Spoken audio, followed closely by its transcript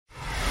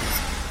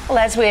Well,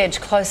 as we edge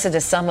closer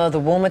to summer, the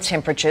warmer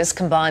temperatures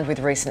combined with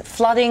recent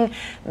flooding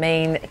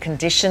mean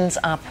conditions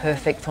are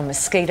perfect for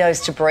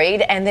mosquitoes to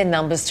breed and their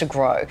numbers to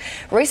grow.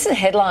 Recent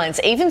headlines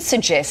even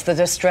suggest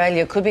that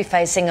Australia could be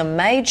facing a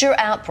major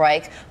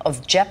outbreak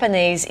of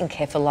Japanese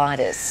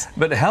encephalitis.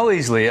 But how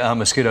easily are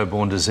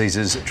mosquito-borne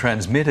diseases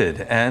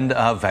transmitted, and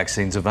are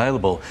vaccines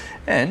available?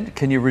 And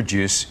can you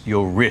reduce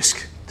your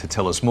risk? To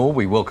tell us more,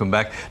 we welcome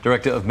back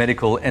Director of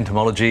Medical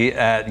Entomology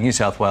at New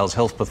South Wales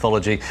Health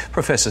Pathology,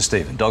 Professor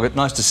Stephen Doggett.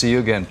 Nice to see you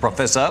again,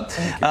 Professor.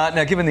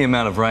 Now, given the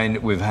amount of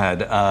rain we've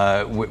had,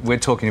 we're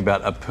talking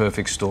about a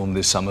perfect storm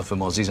this summer for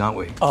mozzies, aren't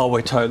we? Oh,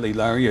 we're totally,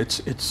 Larry.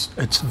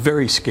 It's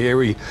very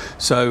scary.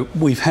 So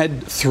we've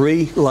had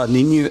 3 La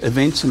Nina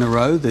events in a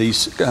row,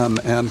 these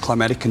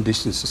climatic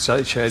conditions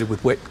associated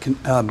with wet,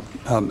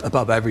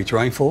 above average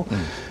rainfall.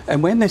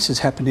 And when this has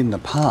happened in the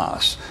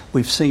past,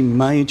 we've seen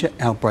major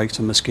outbreaks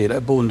of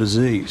mosquito-borne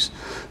disease.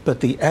 But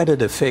the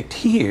added effect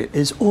here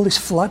is all this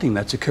flooding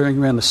that's occurring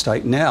around the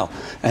state now.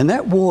 And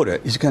that water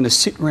is going to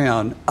sit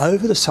around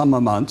over the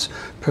summer months,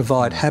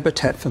 provide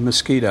habitat for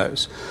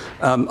mosquitoes.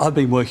 I've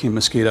been working in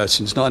mosquitoes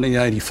since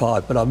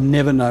 1985, but I've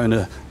never known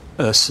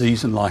a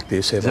season like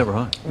this ever. Is that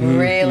right?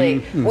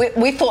 Really?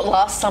 We thought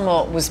last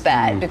summer was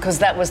bad because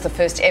that was the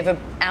first ever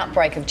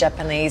outbreak of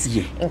Japanese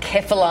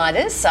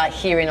encephalitis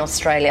here in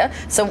Australia.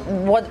 So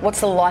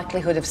what's the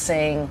likelihood of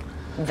seeing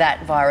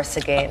that virus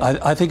again?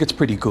 I think it's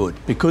pretty good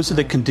because of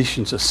the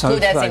conditions are so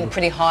good, as in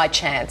pretty high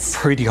chance.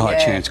 Pretty high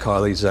chance,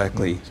 Kylie,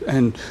 exactly.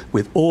 And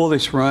with all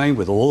this rain,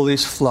 with all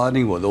this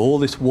flooding, with all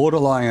this water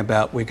lying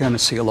about, we're going to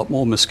see a lot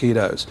more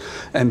mosquitoes.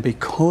 And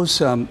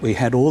because we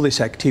had all this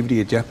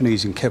activity of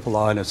Japanese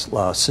encephalitis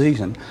last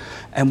season,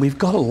 and we've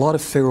got a lot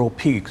of feral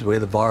pigs where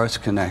the virus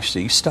can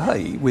actually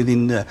stay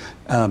within the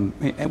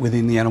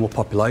animal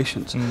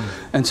populations.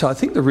 And so I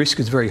think the risk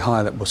is very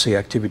high that we'll see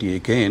activity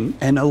again.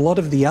 And a lot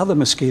of the other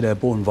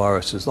mosquito-borne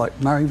viruses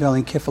like Murray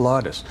Valley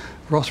encephalitis,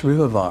 Ross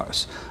River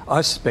virus,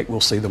 I suspect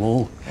we'll see them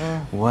all.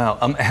 Wow.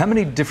 How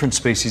many different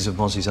species of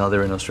mozzies are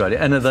there in Australia?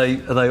 And are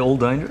they all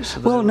dangerous?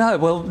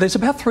 Well, there's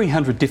about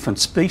 300 different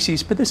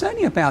species, but there's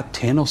only about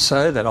 10 or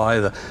so that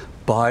either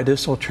bite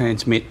us or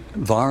transmit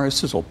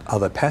viruses or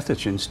other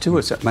pathogens to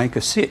us that make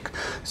us sick.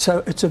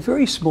 So it's a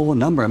very small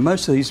number, and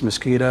most of these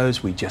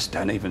mosquitoes we just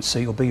don't even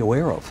see or be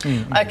aware of.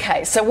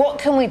 Okay, so what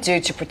can we do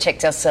to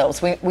protect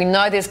ourselves? We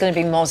know there's going to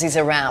be mozzies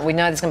around. We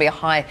know there's going to be a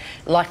high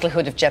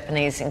likelihood of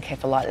Japanese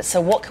encephalitis. So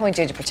what can we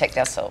do to protect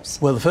ourselves?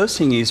 Well, the first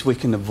thing is we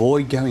can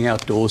avoid going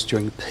outdoors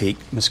during peak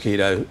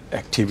mosquito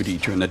activity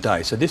during the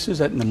day. So this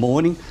is in the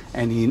morning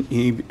and in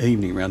the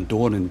evening, around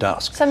dawn and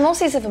dusk. So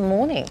mozzies of the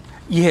morning?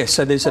 Yes,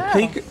 so there's a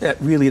peak,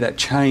 that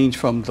change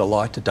from the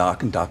light to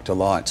dark and dark to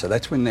light. So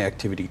that's when the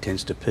activity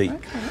tends to peak.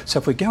 So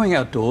if we're going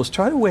outdoors,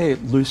 try to wear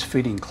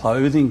loose-fitting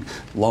clothing,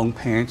 long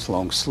pants,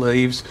 long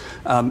sleeves,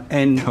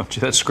 and... Oh,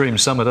 gee, that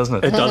screams summer,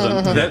 doesn't it? It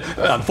doesn't.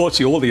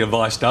 Unfortunately, all the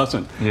advice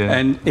doesn't.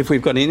 And if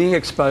we've got any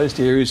exposed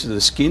areas of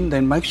the skin,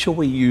 then make sure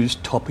we use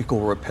topical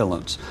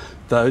repellents,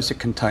 those that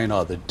contain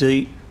either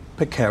DEET,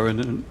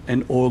 picaridin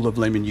and oil of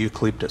lemon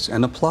eucalyptus,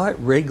 and apply it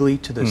regularly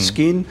to the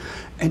skin,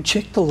 and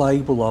check the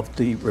label of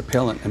the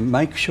repellent and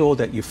make sure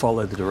that you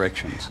follow the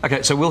directions.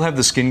 Okay, so we'll have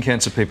the skin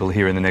cancer people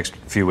here in the next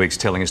few weeks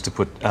telling us to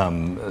put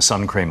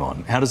sun cream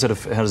on. How does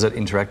that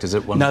interact? Is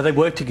it one? No, they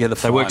work together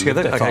fine. They work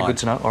together? They're Okay, fine. good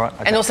to know. All right.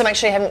 Okay. And also make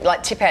sure you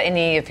haven't tip out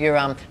any of your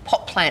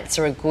pot plants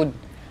are a good...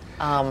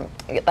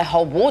 they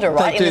hold water,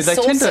 right, in the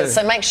sources,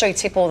 so make sure you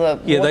tip all the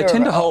water. Yeah, they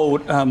tend to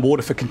hold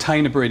water for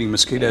container breeding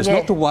mosquitoes,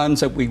 not the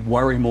ones that we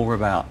worry more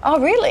about. Oh,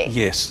 really?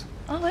 Yes.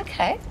 Oh,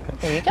 okay.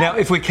 There you go. Now,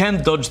 if we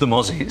can dodge the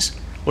mozzies,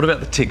 what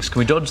about the ticks? Can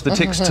we dodge the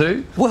ticks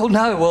too? Well,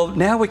 no. Well,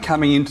 now we're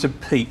coming into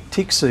peak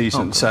tick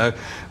season. So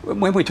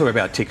when we talk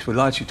about ticks, we're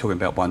largely talking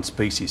about one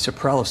species, a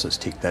paralysis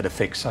tick, that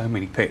affects so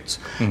many pets.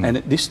 And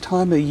at this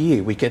time of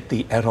year, we get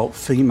the adult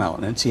female,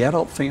 and it's the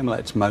adult female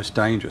that's most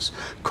dangerous.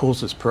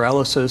 Causes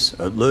paralysis,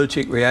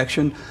 allergic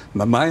reaction,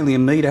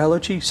 mammalian meat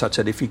allergy, such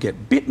that if you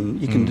get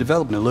bitten, you can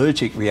develop an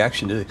allergic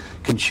reaction to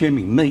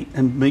consuming meat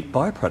and meat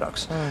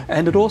byproducts.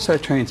 And it also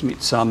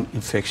transmits some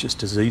infectious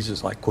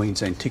diseases like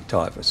Queensland tick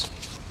typhus.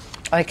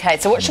 Okay,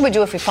 so what should we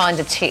do if we find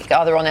a tick,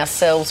 either on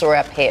ourselves or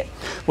our pet?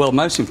 Well,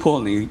 most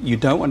importantly, you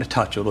don't want to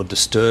touch it or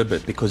disturb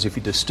it, because if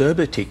you disturb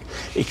a tick,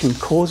 it can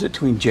cause it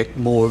to inject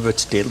more of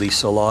its deadly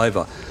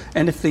saliva.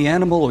 And if the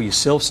animal or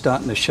yourself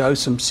starting to show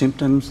some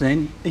symptoms,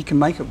 then it can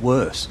make it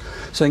worse.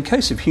 So in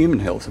case of human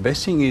health, the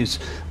best thing is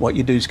what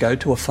you do is go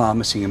to a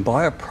pharmacy and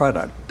buy a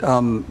product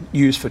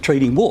used for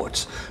treating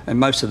warts. And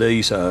most of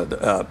these have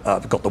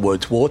got the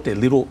words wart. They're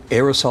little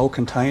aerosol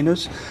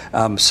containers.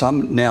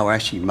 Some now are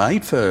actually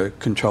made for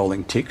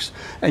controlling ticks.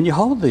 And you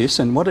hold this,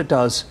 and what it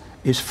does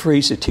is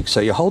freeze the tick. So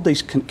you hold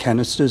these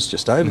canisters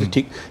just over the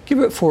tick, give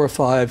it 4 or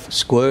 5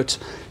 squirts.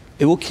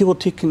 It will kill a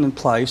tick in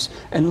place,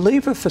 and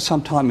leave it for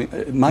some time.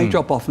 It may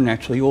drop off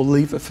naturally, or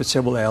leave it for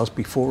several hours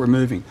before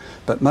removing.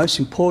 But most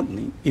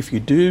importantly, if you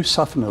do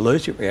suffer an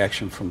allergic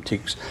reaction from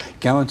ticks,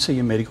 go and see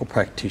your medical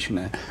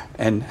practitioner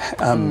and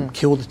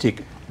kill the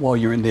tick while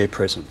you're in their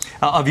presence.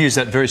 I've used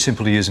that, very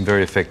simple to use and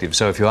very effective.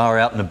 So if you are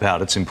out and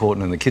about, it's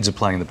important, and the kids are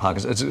playing in the park,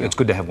 it's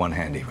good to have one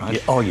handy, right?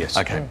 Yeah. Oh, yes.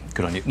 Okay,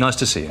 good on you. Nice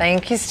to see you.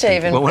 Thank you,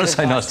 Stephen. Well, when I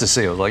say nice to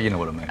see you, I was like, you know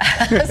what I mean.